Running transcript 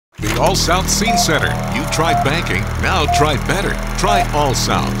All South Scene Center. You tried banking, now try better. Try All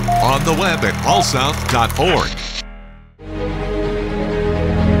South on the web at allsouth.org.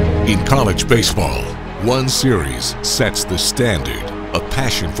 In college baseball, one series sets the standard. A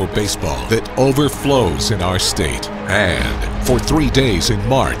passion for baseball that overflows in our state. And for 3 days in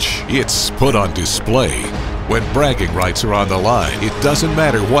March, it's put on display. When bragging rights are on the line, it doesn't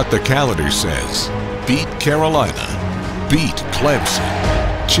matter what the calendar says. Beat Carolina. Beat Clemson.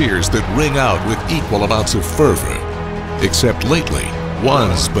 Cheers that ring out with equal amounts of fervor. Except lately,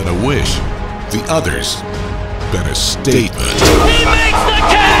 one's been a wish, the other's been a statement. He makes the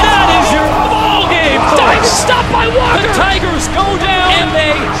catch! That is your ball game! Tigers stopped by Walker! The Tigers go down and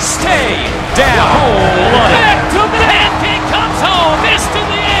they stay down. Back to the pancake comes home, missed in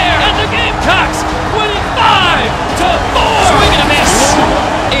the air, and the Gamecocks winning 5-4. Swing and a miss.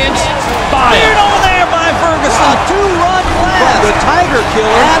 It's fire. Cleared over there by Ferguson. A two-run blast. The Tiger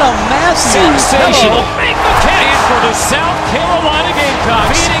Killer had a massive sensational. Make the catch. And for the South Carolina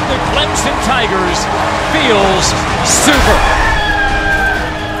Gamecocks, beating the Clemson Tigers feels super.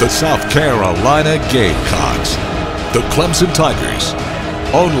 The South Carolina Gamecocks. The Clemson Tigers.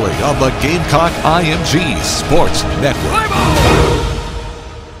 Only on the Gamecock IMG Sports Network.